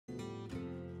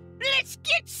Let's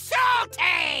get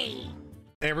salty!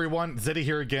 Hey everyone, Zeddy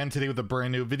here again today with a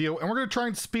brand new video, and we're going to try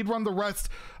and speedrun the rest.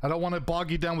 I don't want to bog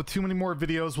you down with too many more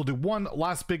videos. We'll do one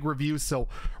last big review, so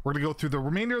we're going to go through the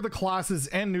remainder of the classes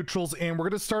and neutrals, and we're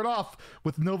going to start off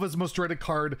with Nova's most dreaded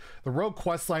card, the Rogue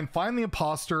Questline, Find the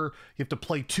Imposter. You have to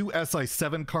play 2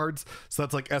 SI7 cards, so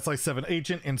that's like SI7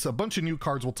 Agent, and so a bunch of new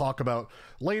cards we'll talk about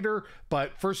later,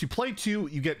 but first you play 2,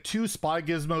 you get 2 spy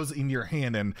gizmos in your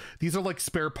hand, and these are like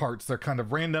spare parts. They're kind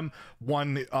of random.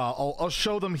 One, I'll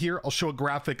show them here. I'll show a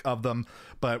graphic of them,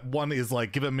 but one is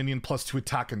like give a minion +2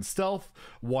 attack and stealth.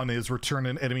 One is return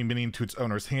an enemy minion to its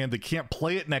owner's hand. They can't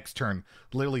play it next turn,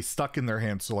 literally stuck in their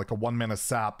hand, so like a 1-mana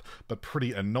sap, but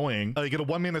pretty annoying. You get a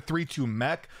 1-mana 3/2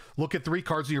 mech. Look at 3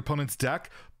 cards of your opponent's deck,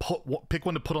 pick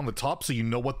one to put on the top so you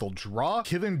know what they'll draw.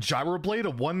 Hidden Gyroblade,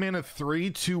 a 1-mana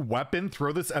 3/2 weapon.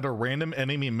 Throw this at a random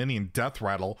enemy minion death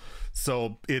rattle,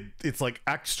 so it's like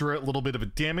extra little bit of a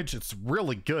damage. It's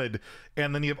really good.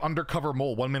 And then you have Undercover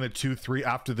Mole, 1-mana 2/3.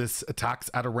 After this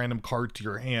attacks, add a random card to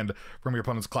your hand from your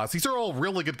opponent's class. These are all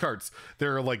really good cards.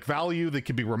 They're like value, they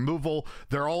can be removal,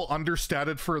 they're all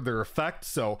understated for their effect,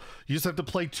 so you just have to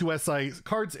play 2 SI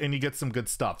cards and you get some good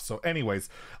stuff. So anyways,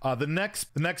 the next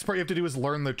part you have to do is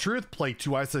learn the truth. Play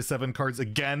 2 SI7 cards.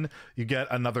 Again, you get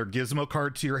another gizmo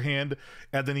card to your hand,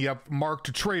 and then you have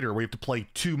Marked Traitor, where you have to play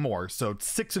 2 more, so it's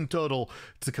 6 in total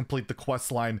to complete the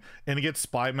quest line. And you get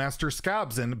Spy Master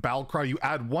Scabs and Battlecry. You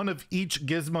add 1 of each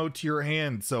gizmo to your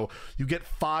hand, so you get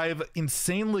 5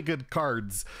 insanely good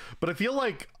cards. But I feel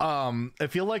like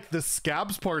the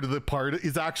Scabs part of the part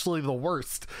is actually the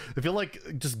worst. I feel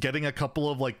like just getting a couple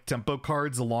of like tempo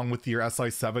cards along with your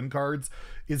SI7 cards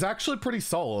is actually pretty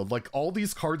solid. Like all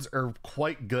these cards are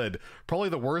quite good. Probably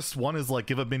the worst one is like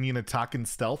give a minion attack and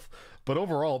stealth, but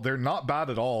overall they're not bad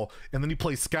at all. And then you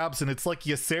play Scabs and it's like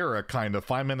Ysera kind of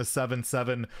 5-mana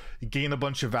 7/7. You gain a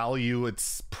bunch of value.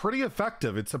 It's pretty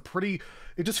effective.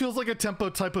 It just feels like a tempo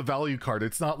type of value card.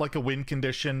 It's not like a win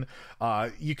condition.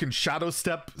 You can Shadow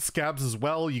Step Scabs as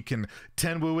well. You can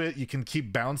Tenwu it. You can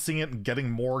keep bouncing it and getting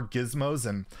more gizmos.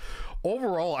 And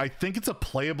overall, I think it's a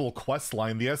playable quest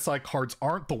line. The SI cards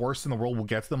aren't the worst in the world. We'll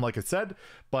get to them, like I said.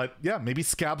 But yeah, maybe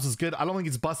Scabs is good. I don't think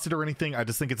it's busted or anything. I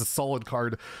just think it's a solid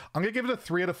card. I'm going to give it a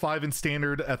 3 out of 5 in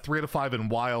standard, a 3 out of 5 in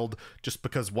wild, just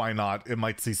because why not? It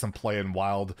might see some play in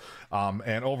wild.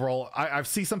 And overall, I've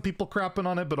seen some people crapping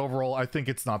on it, but overall, I think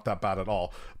it's not that bad at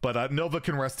all. But Nova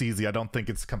can rest easy. I don't think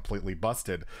it's completely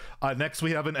busted. Next,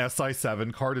 we have an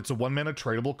SI7 card. It's a 1-mana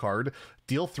tradable card.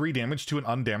 Deal 3 damage to an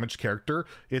undamaged character.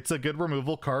 It's a good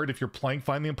removal card. If you're playing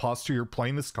Find the Imposter, you're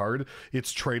playing this card.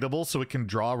 It's tradable, so it can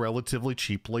draw relatively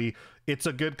cheaply. It's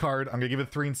a good card. I'm gonna give it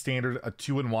 3 in standard, a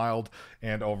 2 in wild,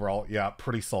 and overall, yeah,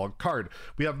 pretty solid card.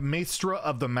 We have Maestra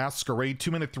of the Masquerade,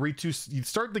 2-mana 3/2. You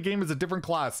start the game as a different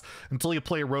class until you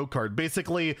play a rogue card.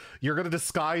 Basically, you're gonna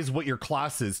disguise what your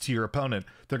class is to your opponent.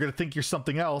 They're gonna think you're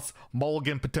something else,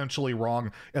 mulligan potentially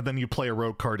wrong, and then you play a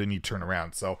rogue card and you turn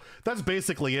around. So that's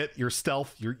basically it. You're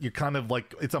stealth. You're kind of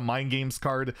like, it's a mind games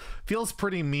card. Feels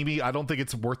pretty memey. I don't think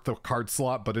it's worth the card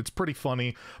slot, but it's pretty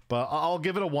funny. But I'll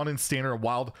give it a 1 in standard,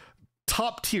 wild.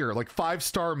 Top tier, like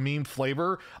 5-star meme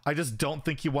flavor. I just don't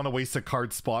think you want to waste a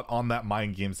card spot on that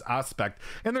mind games aspect.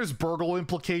 And there's burgle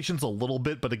implications a little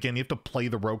bit, but again, you have to play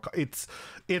the rogue. It's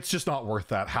just not worth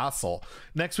that hassle.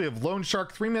 Next, we have Lone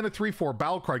Shark, 3-mana 3/4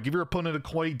 Battlecry. Give your opponent a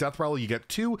coin, death rattle, you get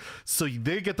 2. So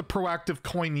they get the proactive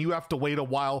coin. You have to wait a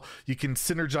while. You can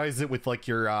synergize it with like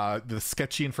your the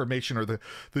sketchy information or the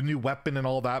new weapon and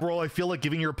all that. Bro, I feel like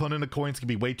giving your opponent a coin can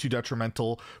be way too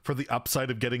detrimental for the upside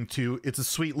of getting 2. It's a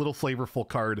sweet little flavorful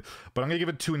card, but I'm gonna give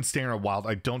it 2 in standard wild.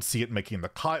 I don't see it making the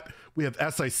cut. We have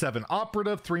SI7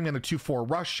 Operative, 3-mana 2/4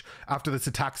 Rush. After this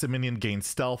attacks a minion, gains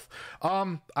stealth.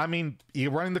 I mean,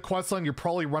 you're running the quest line, you're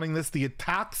probably running this. The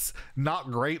attack's not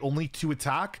great, only 2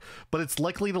 attack, but it's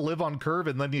likely to live on curve,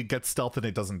 and then you get stealth and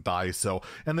it doesn't die. So,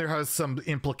 and there has some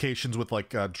implications with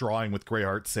like drawing with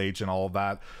Greyheart Sage and all of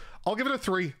that. I'll give it a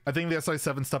 3. I think the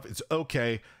SI7 stuff is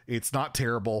okay. It's not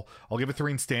terrible. I'll give it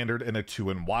 3 in standard and a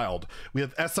 2 in wild. We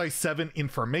have SI7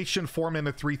 Information,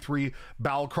 4-mana 3/3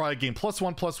 Battlecry. Gain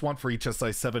 +1/+1 for each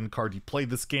SI7 card you played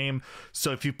this game.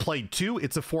 So if you played 2,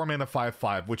 it's a 4-mana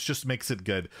 5/5, which just makes it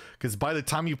good. Because by the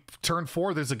time you turn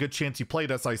 4, there's a good chance you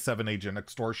played SI7 Agent,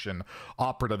 Extortion,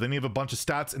 Operative. Then you have a bunch of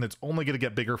stats, and it's only going to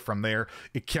get bigger from there.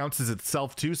 It counts as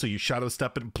itself too, so you Shadow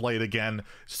Step it and play it again.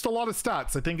 Just a lot of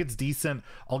stats. I think it's decent.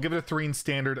 I'll give it a 3 in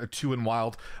standard, a 2 in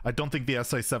wild. I don't think the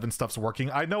SI7 stuff's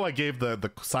working. I know I gave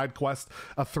the side quest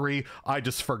a 3. I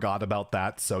just forgot about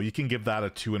that, so you can give that a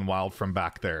 2 in wild from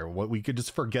back there. We could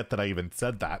just forget that I even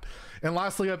said that. And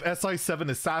lastly, I have SI7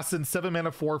 Assassin, 7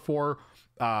 mana 4/4.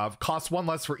 Costs 1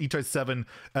 less for each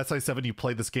SI7 you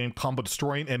play this game. Combo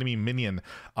destroy an enemy minion.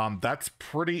 That's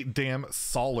pretty damn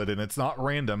solid, and it's not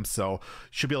random, so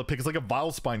should be able to pick. It's like a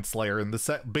Vile Spine Slayer, and the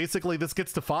set basically this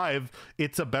gets to 5.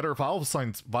 It's a better Vile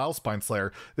Spine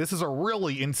Slayer. This is a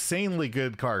really insanely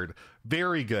good card.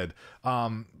 Very good.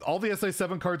 All the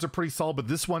SI7 cards are pretty solid, but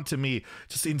this one to me,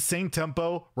 just insane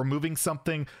tempo, removing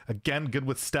something, again, good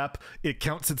with step. It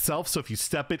counts itself, so if you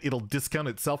step it, it'll discount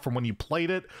itself from when you played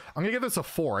it. I'm gonna give this a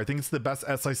 4. I think it's the best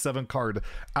SI7 card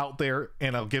out there,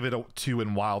 and I'll give it a 2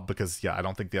 in Wild because, yeah, I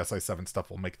don't think the SI7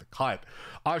 stuff will make the cut.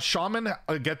 Shaman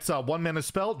gets a 1 mana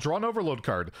spell, draw an Overload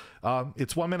card.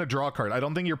 It's 1 mana draw card. I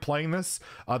don't think you're playing this.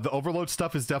 The Overload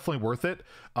stuff is definitely worth it.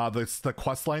 The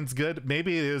quest line's good.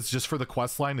 Maybe it is just for the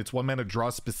quest line. It's 1 mana draw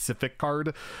specific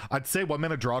card. I'd say 1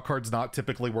 mana draw card's not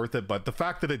typically worth it, but the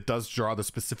fact that it does draw the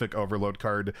specific Overload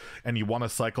card and you want to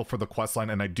cycle for the quest line,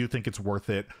 and I do think it's worth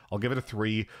it, I'll give it a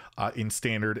 3 in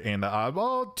Standard, and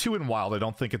well, 2 in Wild. I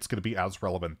don't think it's going to be as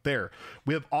relevant there.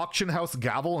 We have Auction House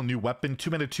Gavel, a new weapon,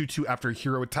 2 mana 2/2. After a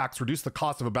hero attacks, reduce the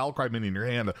cost of a Battlecry minion in your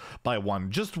hand by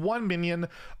 1. Just 1 minion.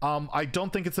 I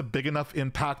don't think it's a big enough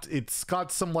impact. It's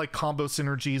got some like combo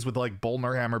synergies with like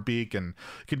Bolnar Hammerbeak, and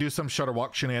can do some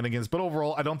Shutterwalk shenanigans, but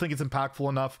overall I don't think it's impactful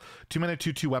enough. 2 mana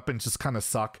 2/2 weapons just kind of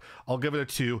suck. I'll give it a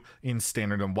 2 in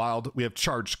Standard and Wild. We have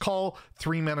Charged Call,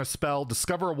 3 mana spell,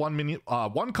 discover a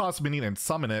 1 cost minion and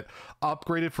summon it,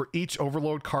 upgraded for each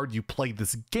Overload card you play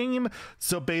this game.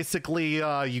 So basically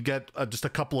you get just a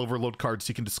couple Overload cards, so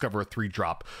you can discover a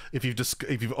 3-drop. If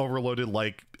you've overloaded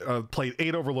like played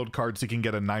 8 Overload cards, you can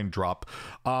get a 9-drop.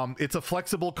 It's a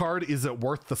flexible card. Is it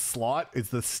worth the slot? Is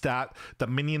the stat, the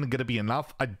minion, gonna be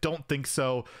enough? I don't think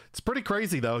so. It's pretty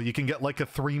crazy though. You can get like a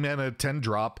 3 mana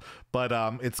 10-drop, but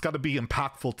it's got to be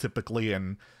impactful typically,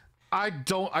 and I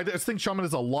just think Shaman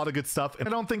has a lot of good stuff, and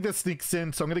I don't think this sneaks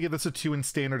in, so I'm gonna give this a 2 in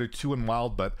Standard, a 2 in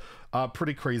Wild, but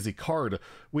pretty crazy card.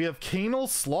 We have Canal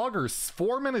Sloggers,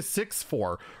 4 mana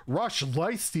 6/4, Rush,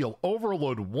 Lifesteal,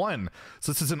 Overload 1.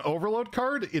 So this is an Overload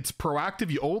card. It's proactive.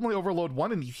 You only Overload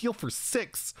 1 and you heal for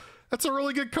 6. That's a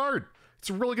really good card. It's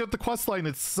really good at the quest line.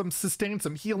 It's some sustain,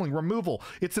 some healing, removal.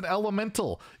 It's an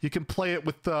elemental. You can play it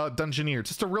with Dungeoneer.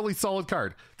 Just a really solid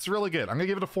card. It's really good. I'm gonna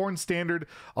give it a 4 in Standard.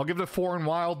 I'll give it a 4 in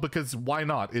Wild because why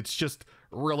not? It's just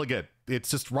really good.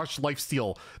 It's just Rush,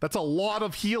 Lifesteal. That's a lot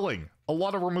of healing, a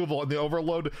lot of removal, and the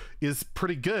Overload is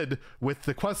pretty good with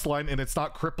the quest line, and it's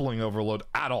not crippling Overload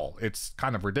at all. It's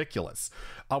kind of ridiculous.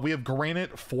 We have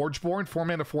Granite Forgeborn, 4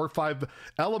 mana 4/5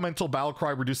 elemental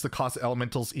Battlecry, reduce the cost of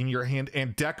elementals in your hand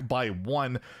and deck by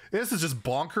 1. This is just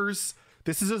bonkers.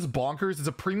 This is just bonkers. It's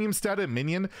a premium stat at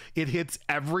minion. It hits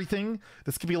everything.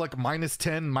 This could be like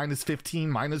 -10,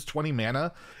 -15, -20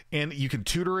 mana, and you can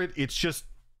tutor it. It's just,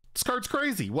 this card's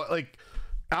crazy. What, like,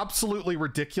 absolutely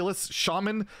ridiculous.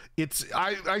 Shaman,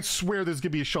 I swear there's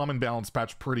gonna be a Shaman balance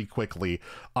patch pretty quickly.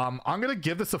 I'm gonna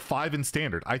give this a 5 in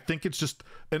Standard. I think it's just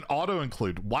an auto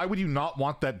include. Why would you not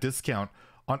want that discount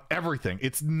on everything?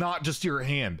 It's not just your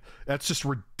hand. That's just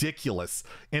ridiculous.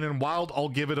 And in Wild, I'll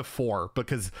give it a 4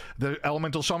 because the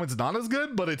Elemental Shaman's not as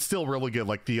good, but it's still really good.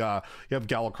 Like the you have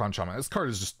Galakron Shaman. This card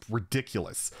is just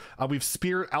ridiculous. We've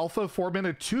Spirit Alpha, 4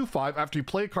 mana 2/5. After you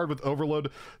play a card with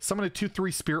Overload, summon a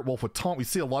 2/3 Spirit Wolf with Taunt. We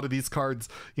see a lot of these cards,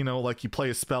 you know, like you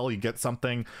play a spell, you get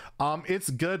something.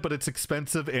 It's good, but it's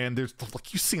expensive, and there's,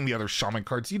 like, you've seen the other Shaman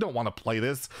cards. You don't want to play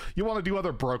this. You want to do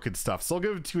other broken stuff. So I'll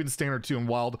give it 2 in Standard, 2 in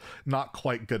Wild. Not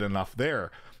quite good enough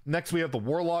there. Next, we have the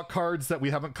Warlock cards that we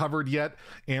haven't covered yet,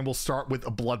 and we'll start with a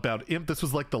Bloodbound Imp. This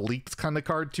was like the leaked kind of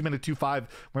card, 2 mana 2/5.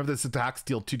 Whenever this attacks,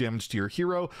 deal 2 damage to your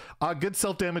hero. Good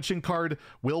self-damaging card,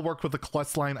 will work with the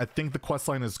quest line. I think the quest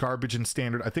line is garbage in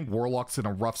Standard. I think Warlock's in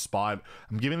a rough spot.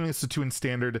 I'm giving this a 2 in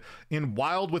Standard. In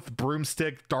Wild with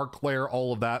Broomstick, Dark Lair,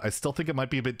 all of that, I still think it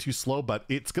might be a bit too slow, but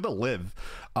it's gonna live.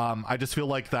 I just feel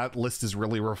like that list is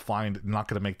really refined, not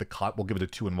gonna make the cut. We'll give it a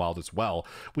 2 in Wild as well.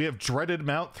 We have Dreaded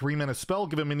Mount, 3 mana spell,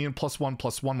 give a minion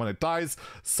 +1/+1 when it dies,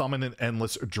 summon an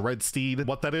Endless Dreadsteed.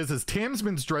 What that is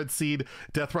Tamsman's Dreadsteed,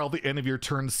 death rattle at the end of your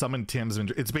turn, summon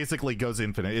Tamsman. It's basically goes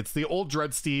infinite. It's the old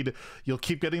Dreadsteed. You'll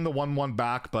keep getting the 1/1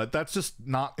 back, but that's just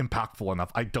not impactful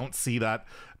enough. I don't see that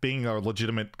being a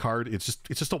legitimate card. It's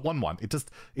just a 1/1.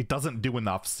 It doesn't do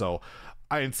enough. So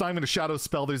it's not even a shadow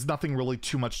spell. There's nothing really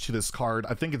too much to this card.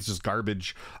 I think it's just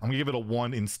garbage. I'm gonna give it a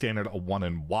 1 in Standard, a 1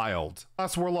 in Wild.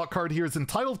 Last Warlock card here is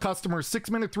Entitled Customer, 6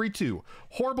 mana 3/2.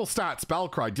 Horrible stats,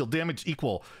 Battlecry, deal damage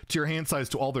equal to your hand size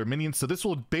to all their minions. So this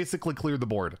will basically clear the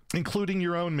board, including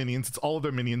your own minions. It's all of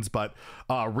their minions, but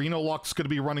Reno Lock's gonna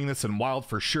be running this in Wild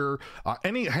for sure.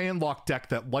 Any hand lock deck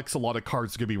that likes a lot of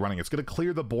cards is gonna be running. It's gonna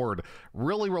clear the board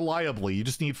really reliably. You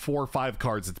just need 4 or 5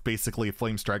 cards. It's basically a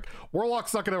Flame Strike.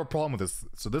 Warlock's not gonna have a problem with this.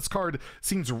 Death. So this card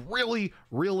seems really,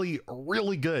 really,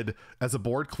 really good as a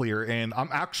board clear, and I'm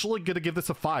actually going to give this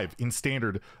a 5 in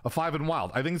Standard, a 5 in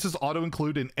Wild. I think this is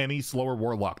auto-include in any slower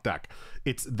Warlock deck.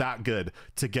 It's that good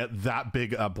to get that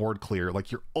big board clear.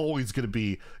 Like, you're always going to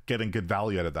be getting good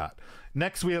value out of that.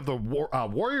 Next, we have the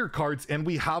warrior cards, and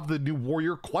we have the new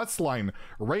warrior quest line,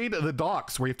 Raid the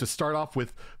Docks, where you have to start off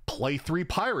with play 3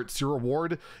 pirates. Your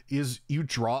reward is you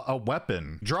draw a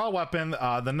weapon. Draw a weapon.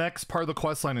 The next part of the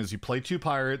quest line is you play 2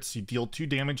 pirates, you deal 2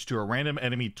 damage to a random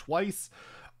enemy twice.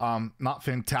 Not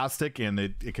fantastic, and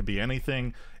it could be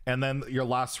anything. And then your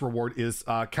last reward is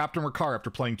Captain Ricard after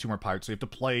playing 2 more pirates. So you have to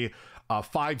play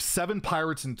 7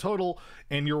 pirates in total,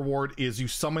 and your reward is you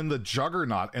summon the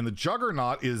Juggernaut. And the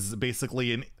Juggernaut is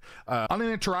basically an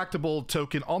uninteractable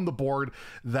token on the board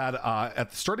that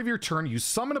at the start of your turn, you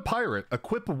summon a pirate,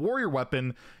 equip a warrior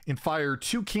weapon, and fire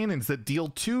 2 cannons that deal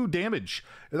 2 damage.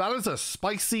 That is a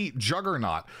spicy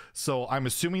Juggernaut. So I'm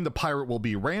assuming the pirate will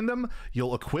be random.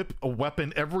 You'll equip a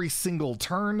weapon every single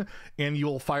turn, and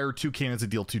you'll fire 2 cannons that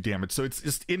deal 2 damage. So it's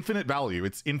just infinite value.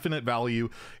 It's infinite value,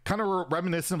 kind of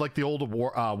reminiscent of like the old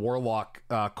Warlock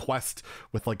quest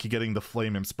with like you getting the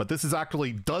flame imps, but this is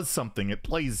actually does something. It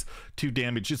plays 2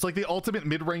 damage. It's like the ultimate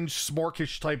mid-range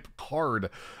Smorkish type card.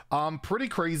 Pretty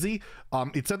crazy.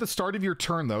 It's at the start of your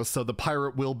turn though, so the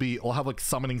pirate will have like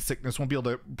summoning sickness, won't be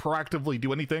able to proactively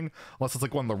do anything unless it's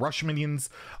like one of the rush minions.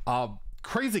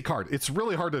 Crazy card. It's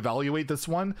really hard to evaluate this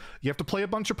one. You have to play a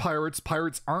bunch of pirates.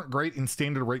 Pirates aren't great in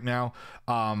Standard right now.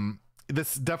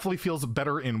 This definitely feels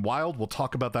better in Wild. We'll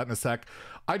talk about that in a sec.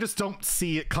 I just don't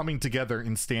see it coming together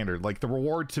in Standard. Like, the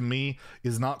reward to me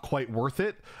is not quite worth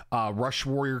it. Rush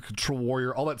Warrior, Control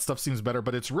Warrior, all that stuff seems better,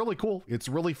 but it's really cool. It's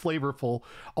really flavorful.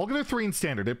 I'll give it a 3 in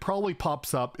Standard. It probably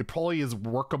pops up. It probably is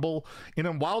workable. And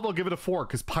in Wild, I'll give it a 4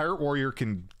 because Pirate Warrior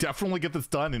can definitely get this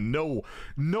done in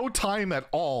no time at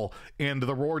all. And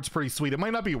the reward's pretty sweet. It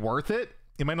might not be worth it.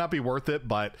 It might not be worth it,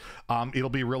 but it'll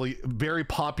be really very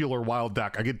popular Wild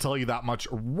deck. I can tell you that much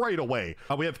right away.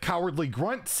 We have Cowardly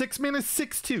Grunt, 6 mana,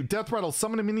 6/2. Death Rattle,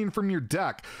 summon a minion from your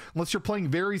deck. Unless you're playing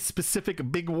very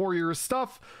specific big warrior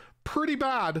stuff, pretty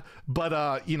bad,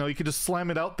 but you know, you could just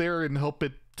slam it out there and hope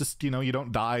it just, you know, you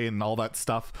don't die and all that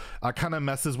stuff. Kind of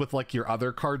messes with like your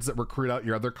other cards that recruit out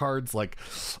your other cards. Like,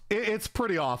 it's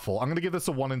pretty awful. I'm gonna give this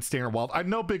a 1 in Standard Wild. I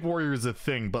know Big Warrior is a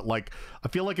thing, but like, I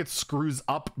feel like it screws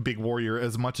up Big Warrior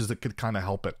as much as it could kind of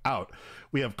help it out.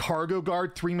 We have Cargo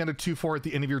Guard, 3 mana, 2/4. At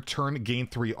the end of your turn, gain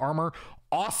 3 armor.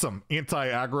 Awesome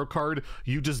anti-aggro card.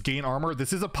 You just gain armor.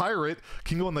 This is a pirate,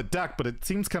 can go on the deck, but it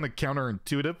seems kind of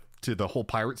counterintuitive to the whole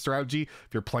pirate strategy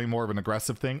if you're playing more of an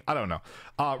aggressive thing. I don't know.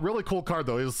 Really cool card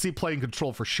though. You'll see play and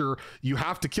control for sure. You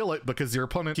have to kill it because your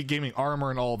opponent keep gaming armor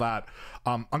and all that.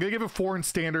 I'm gonna give it 4 in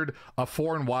Standard, a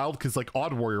 4 in Wild, because like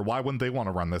Odd Warrior, why wouldn't they want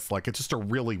to run this? Like, it's just a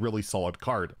really, really solid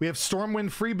card. We have Stormwind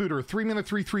Freebooter, 3 mana,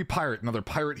 3/3 pirate. Another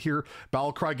pirate here.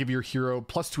 Battlecry, give your hero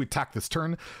 +2 attack this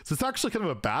turn. So it's actually kind of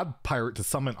a bad pirate to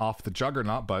summon off the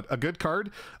Juggernaut, but a good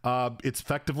card. It's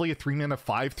effectively a 3 mana,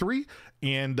 5/3,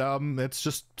 and it's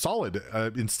just solid.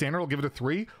 In Standard, I'll give it a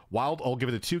 3. Wild, I'll give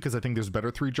it a 2 because I think there's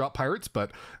better 3-drop pirates,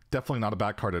 but definitely not a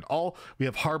bad card at all. We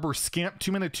have Harbor Scamp,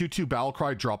 2 mana, 2/2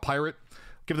 Battlecry, draw pirate.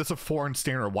 Give this a 4 in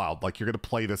Standard Wild. Like, you're going to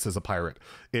play this as a pirate.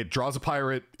 It draws a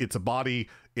pirate. It's a body.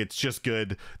 It's just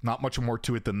good. Not much more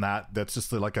to it than that. That's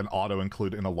just like an auto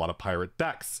include in a lot of pirate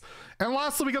decks. And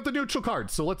lastly, we got the neutral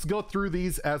cards. So let's go through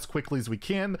these as quickly as we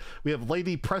can. We have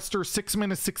Lady Prester, 6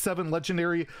 mana, 6/7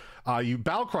 legendary. You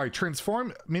Battlecry,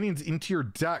 transform minions into your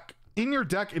deck. In your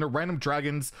deck into random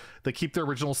dragons that keep their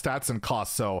original stats and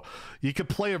costs. So you could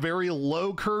play a very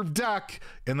low curve deck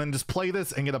and then just play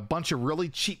this and get a bunch of really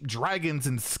cheap dragons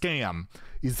and scam.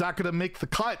 Is that going to make the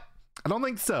cut? I don't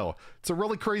think so. It's a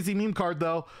really crazy meme card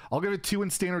though. I'll give it 2 in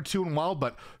Standard, 2 in Wild,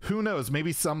 but who knows?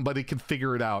 Maybe somebody can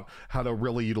figure it out how to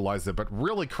really utilize it, but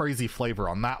really crazy flavor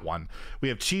on that one. We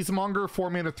have Cheesemonger, 4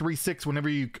 mana, 3/6. Whenever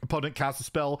your opponent casts a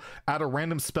spell, add a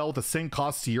random spell with the same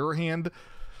cost to your hand.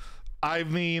 I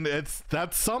mean,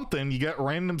 that's something. You get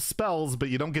random spells, but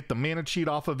you don't get the mana cheat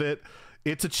off of it.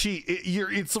 It's a cheat.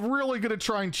 It's really going to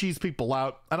try and cheese people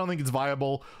out. I don't think it's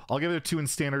viable. I'll give it a 2 in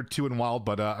Standard, 2 in Wild,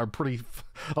 but I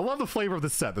love the flavor of the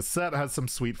set. The set has some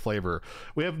sweet flavor.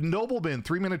 We have Nobleman,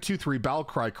 3 mana, 2/3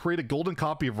 Battlecry. Create a golden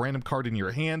copy of random card in your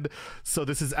hand. So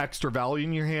this is extra value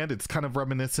in your hand. It's kind of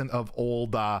reminiscent of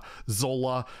old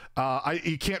Zola.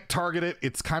 You can't target it.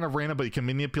 It's kind of random, but you can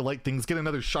manipulate things. Get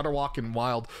another Shutterwalk in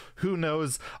Wild. Who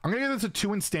knows? I'm going to give this a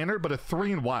 2 in Standard, but a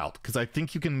 3 in Wild, because I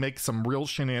think you can make some real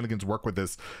shenanigans work with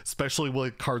this, especially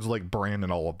with cards like Brand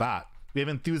and all of that. We have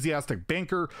Enthusiastic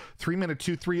Banker, 3 mana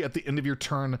 2/3 at the end of your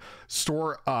turn.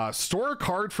 Store a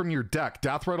card from your deck.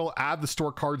 Death Rattle, add the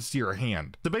store cards to your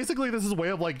hand. So basically this is a way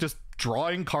of like just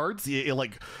drawing cards. It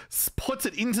like puts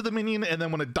it into the minion, and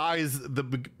then when it dies,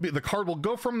 the card will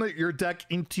go from your deck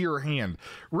into your hand.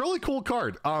 Really cool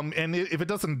card. And if it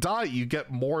doesn't die, you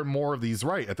get more and more of these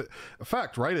right at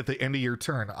the end of your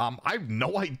turn. I have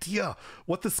no idea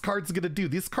what this card's gonna do.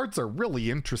 These cards are really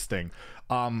interesting.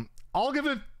 I'll give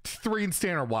it 3 in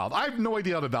Standard Wild. I have no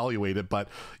idea how to evaluate it, but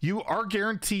you are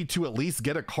guaranteed to at least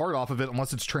get a card off of it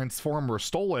unless it's transformed or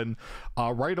stolen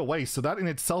right away. So that in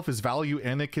itself is value,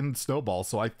 and it can snowball.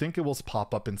 So I think it will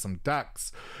pop up in some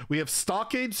decks. We have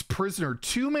Stockades Prisoner,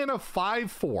 2 mana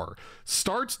 5/4,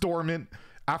 starts dormant.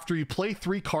 After you play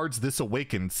 3 cards, this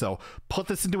awakens. So put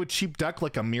this into a cheap deck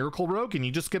like a Miracle Rogue, and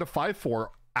you just get a 5/4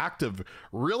 active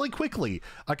really quickly.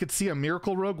 I could see a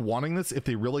Miracle Rogue wanting this if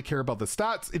they really care about the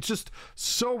stats. It's just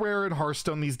so rare in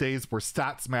Hearthstone these days where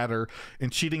stats matter,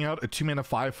 and cheating out a 2 mana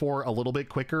 5/4 a little bit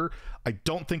quicker I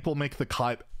don't think will make the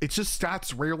cut. It's just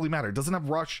stats rarely matter. It doesn't have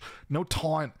rush, no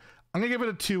taunt. I'm gonna give it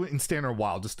a 2 in Standard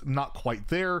Wild, just not quite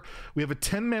there. We have a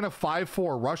 10 mana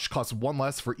 5/4 rush, costs 1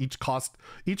 less for each card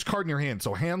in your hand.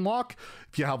 So hand lock,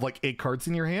 if you have like 8 cards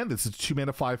in your hand, this is 2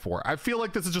 mana 5/4. I feel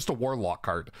like this is just a Warlock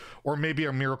card, or maybe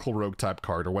a Miracle Rogue type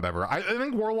card or whatever. I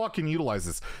think Warlock can utilize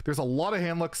this. There's a lot of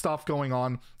hand lock stuff going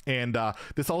on, and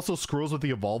this also screws with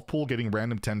the evolve pool. Getting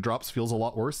random 10 drops feels a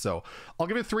lot worse. So I'll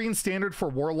give it 3 in Standard for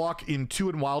Warlock, in 2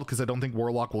 in Wild, because I don't think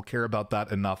Warlock will care about that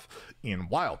enough in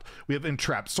Wild. We have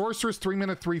Entrapped Sorceress, 3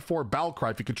 mana 3/4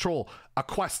 Battlecry. If you control a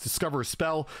quest, discover a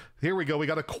spell. Here we go. We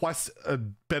got a quest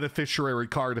beneficiary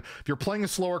card. If you're playing a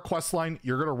slower quest line,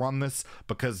 you're going to run this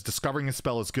because discovering a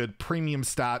spell is good. Premium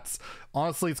stats.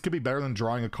 Honestly, it's going to be better than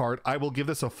drawing a card. I will give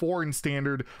this a 4 in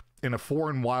Standard and a 4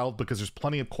 in Wild because there's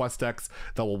plenty of quest decks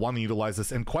that will want to utilize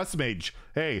this. And Quest Mage,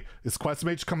 hey, is Quest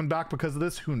Mage coming back because of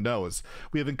this? Who knows?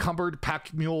 We have Encumbered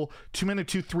Pack Mule, 2 mana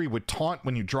 2/3 with Taunt.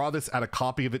 When you draw this, add a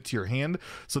copy of it to your hand.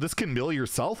 So this can mill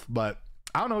yourself, but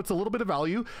I don't know, it's a little bit of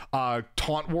value.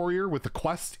 Taunt Warrior with the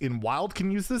quest in Wild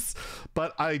can use this,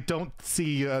 but I don't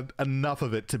see enough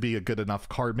of it to be a good enough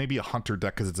card. Maybe a Hunter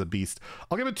deck because it's a beast.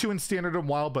 I'll give it 2 in Standard and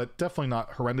Wild, but definitely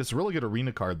not horrendous. Really good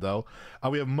arena card though.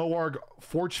 We have Moarg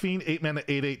Forge Fiend, 8 mana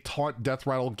 8/8 Taunt, Death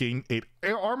Rattle, gain 8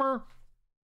 armor.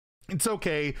 It's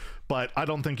okay, but I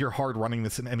don't think you're hard running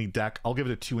this in any deck. I'll give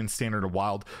it a 2 in Standard or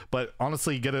Wild, but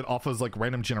honestly, you get it off as like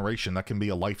random generation. That can be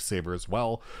a lifesaver as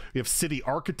well. We have City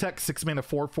Architect, 6 mana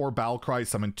 4/4 Battlecry,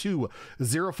 summon 2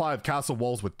 0/5 Castle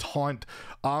Walls with Taunt.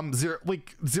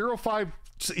 0/5.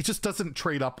 It just doesn't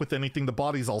trade up with anything. The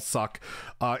bodies all suck.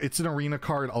 It's an arena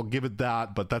card. I'll give it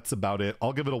that, but that's about it.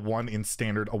 I'll give it a 1 in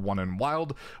Standard, a 1 in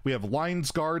Wild. We have Lion's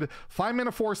Guard, 5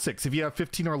 mana 4/6. If you have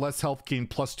 15 or less health, gain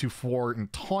 +2/4 in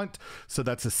Taunt. So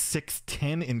that's a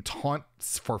 6/10 in Taunt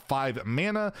for 5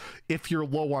 mana. If you're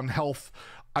low on health,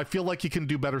 I feel like you can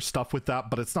do better stuff with that,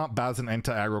 but it's not bad as an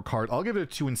anti-aggro card. I'll give it a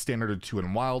 2 in Standard, a 2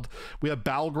 in Wild. We have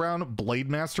Battleground, Blade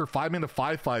Master, 5 mana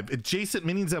 5/5. Adjacent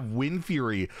minions have Wind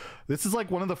Fury. This is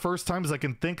like one of the first times I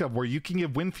can think of where you can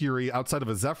give Wind Fury outside of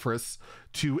a Zephrys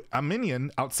to a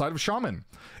minion outside of Shaman.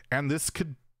 And this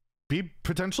could be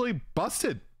potentially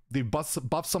busted. They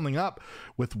buff something up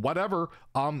with whatever.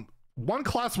 One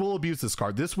class will abuse this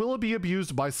card. This will be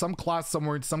abused by some class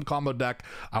somewhere in some combo deck.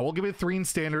 I will give it 3 in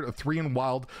Standard, a 3 in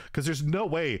Wild, because there's no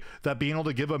way that being able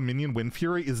to give a minion Wind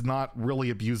Fury is not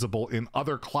really abusable in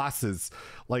other classes,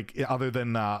 like other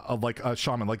than like a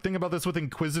Shaman. Like think about this with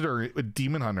Inquisitor,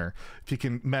 Demon Hunter. If you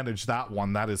can manage that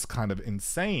one, that is kind of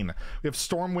insane. We have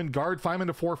Stormwind Guard, 5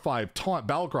 mana 4/5 Taunt,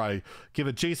 Battlecry, give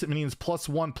adjacent minions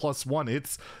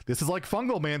 +1/+1. This is like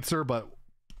Fungalmancer, but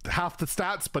half the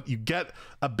stats, but you get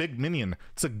a big minion.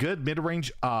 It's a good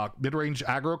mid-range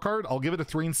aggro card. I'll give it a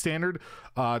 3 in Standard,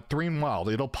 3 in Wild.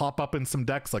 It'll pop up in some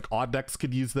decks, like odd decks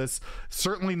could use this.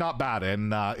 Certainly not bad,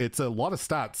 and it's a lot of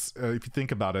stats if you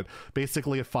think about it.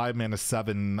 Basically a 5 mana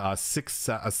 7,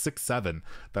 6/7.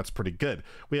 That's pretty good.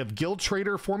 We have Guild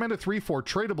Trader, 4 mana 3/4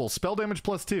 tradable, spell damage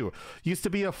 +2. Used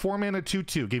to be a 4 mana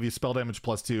 2/2, gave you spell damage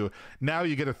 +2. Now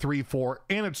you get a 3/4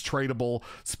 and it's tradable.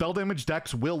 Spell damage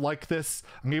decks will like this.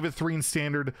 I'm gonna give it 3 in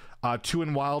Standard, 2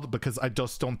 in Wild, because I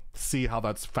just don't see how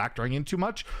that's factoring in too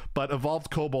much, but Evolved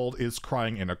Kobold is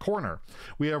crying in a corner.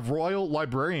 We have Royal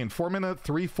Librarian, 4 mana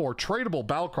 3/4 tradable,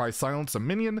 Battlecry, silence a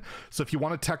minion. So if you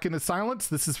want to tech into silence,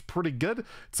 this is pretty good.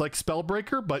 It's like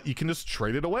Spellbreaker, but you can just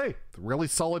trade it away. Really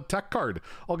solid tech card.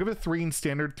 I'll give it 3 in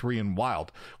Standard, 3 in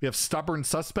Wild. We have Stubborn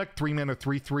Suspect, 3 mana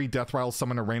 3/3 Death Rattle,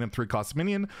 summon a random 3-cost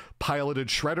minion. Piloted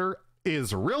Shredder,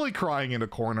 is really crying in a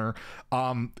corner.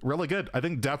 Really good. I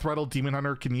think Death Rattle Demon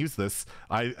Hunter can use this.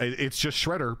 It's just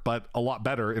Shredder, but a lot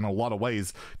better in a lot of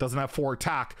ways. Doesn't have 4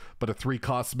 attack, but a 3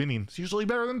 cost minion. It's usually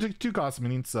better than 2 cost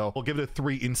minions, so we'll give it a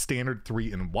 3 in standard,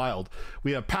 3 in wild.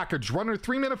 We have Package Runner,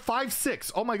 3 mana,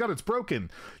 5/6. Oh my god, it's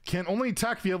broken. Can only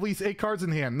attack if you have at least 8 cards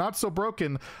in hand. Not so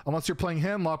broken unless you're playing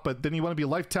Handlock, but then you want to be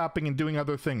life tapping and doing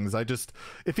other things.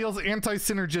 It feels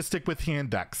anti-synergistic with hand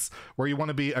decks, where you want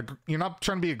to be, you're not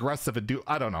trying to be aggressive and do,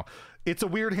 I don't know. It's a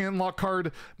weird handlock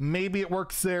card. Maybe it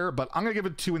works there, but I'm gonna give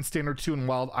it 2 in standard, 2 in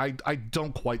wild. I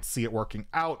don't quite see it working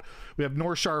out. We have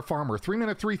Northshire Farmer, 3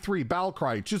 mana, 3/3, Battle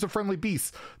Cry, choose a friendly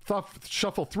beast,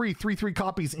 shuffle 3/3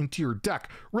 copies into your deck.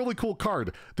 Really cool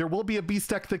card. There will be a beast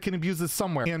deck that can abuse this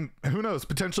somewhere, and who knows,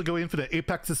 potentially go infinite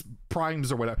Apex's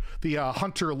Primes or whatever. The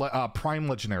Hunter Prime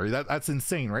Legendary. That's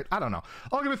insane, right? I don't know.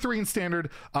 I'll give it 3 in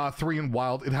standard, 3 in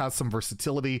wild. It has some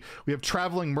versatility. We have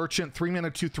Traveling Merchant, 3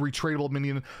 mana, 2/3 tradable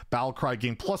minion, Battle Cry,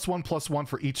 gain +1/+1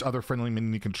 for each other friendly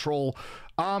minion you control.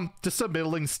 Just a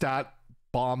middling stat.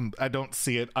 Bomb. I don't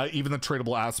see it. Even the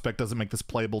tradable aspect doesn't make this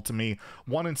playable to me.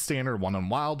 1 in standard, 1 in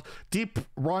wild. Deep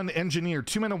Run Engineer,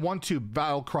 2 mana, 1/2,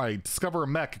 Battle Cry, discover a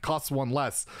mech, it costs 1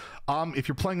 less. If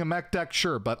you're playing a mech deck,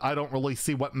 sure, but I don't really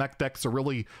see what mech decks are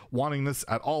really wanting this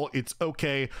at all. It's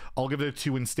okay. I'll give it a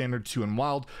 2 in standard, 2 in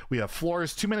wild. We have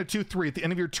Florist, 2 mana, 2/3, at the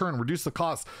end of your turn, reduce the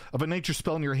cost of a nature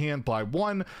spell in your hand by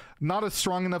 1. Not a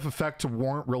strong enough effect to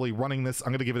warrant really running this.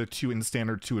 I'm going to give it a 2 in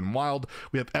standard, 2 in wild.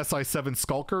 We have SI7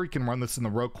 Skulker. You can run this in the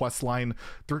Rogue quest line.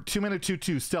 2 mana,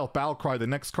 2/2, Stealth, Battle Cry. The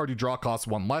next card you draw costs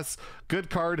 1 less. Good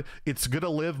card. It's going to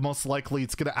live, most likely.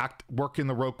 It's going to work in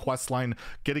the Rogue quest line.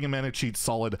 Getting a mana cheat,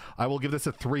 solid. I will give this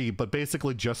a 3, but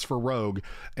basically just for Rogue,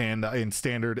 and in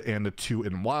standard, and a 2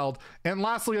 in wild. And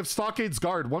lastly, we have Stockade's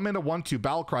Guard, 1 mana, 1/2,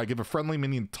 Battle Cry. Give a friendly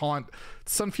minion taunt.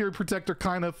 Sun Fury Protector,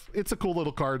 kind of. It's a cool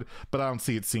little card, but I don't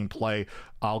see it seeing play.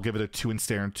 I'll give it a 2 in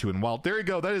standard, 2 in wild. There you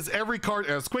go. That is every card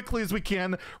as quickly as we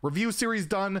can. Review series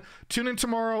done. Tune in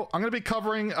tomorrow. I'm going to be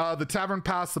covering the Tavern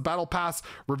Pass, the Battle Pass,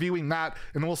 reviewing that,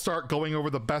 and then we'll start going over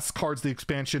the best cards of the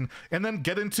expansion, and then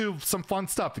get into some fun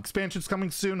stuff. Expansion's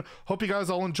coming soon. Hope you guys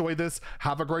all enjoy this.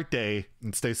 Have a great day,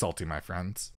 and stay salty, my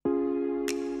friends.